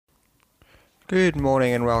Good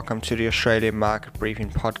morning and welcome to the Australian Market Briefing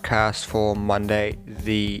podcast for Monday,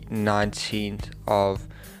 the 19th of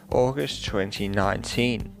August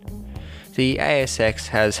 2019. The ASX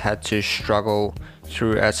has had to struggle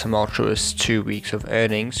through a tumultuous 2 weeks of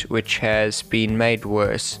earnings, which has been made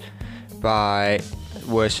worse by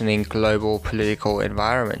worsening global political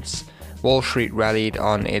environments. Wall Street rallied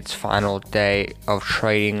on its final day of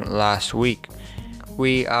trading last week.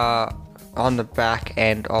 We are on the back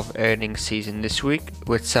end of earnings season this week,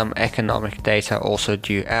 with some economic data also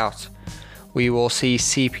due out. We will see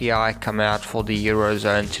CPI come out for the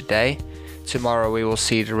Eurozone today. Tomorrow we will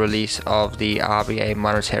see the release of the RBA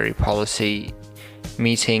monetary policy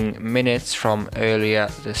meeting minutes from earlier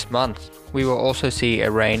this month. We will also see a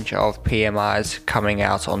range of PMIs coming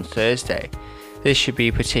out on Thursday. This should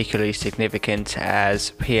be particularly significant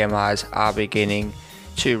as PMIs are beginning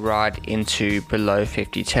to ride into below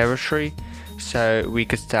 50 territory, so we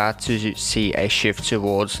could start to see a shift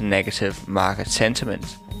towards negative market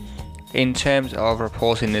sentiment. In terms of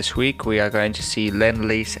reporting this week, we are going to see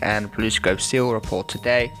Lendlease and BlueScope Steel report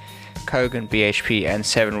today. Kogan, BHP and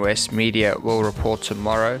Seven West Media will report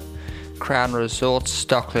tomorrow. Crown Resorts,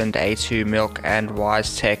 Stockland, A2 Milk and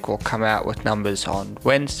WiseTech will come out with numbers on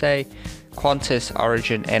Wednesday. Qantas,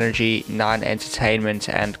 Origin Energy, Nine Entertainment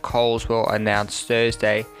and Coles will announce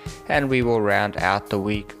Thursday, and we will round out the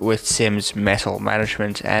week with Sims Metal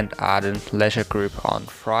Management and Ardent Leisure Group on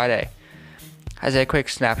Friday. As a quick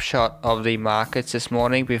snapshot of the markets this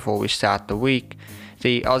morning before we start the week,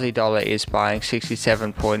 the Aussie dollar is buying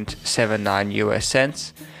 67.79 US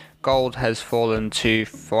cents. Gold has fallen to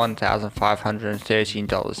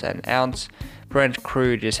 $1,513 an ounce. Brent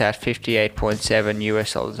crude is at 58.7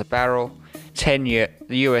 US dollars a barrel. The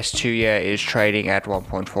US 2-year is trading at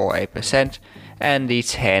 1.48%, and the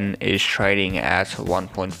 10 is trading at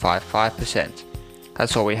 1.55%.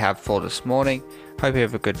 That's all we have for this morning. Hope you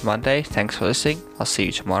have a good Monday. Thanks for listening. I'll see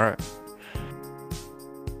you tomorrow.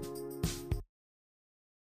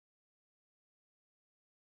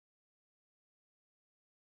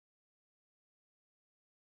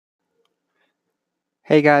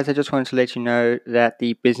 Hey guys, I just wanted to let you know that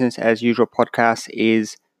the Business as Usual podcast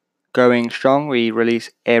is going strong. We release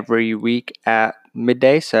every week at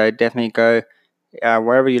midday, so definitely go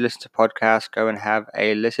wherever you listen to podcasts, go and have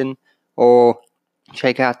a listen, or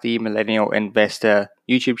check out the Millennial Investor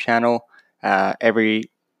YouTube channel. Every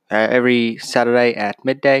Saturday at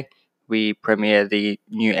midday, we premiere the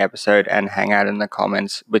new episode and hang out in the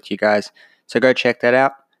comments with you guys. So go check that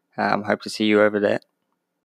out. Hope to see you over there.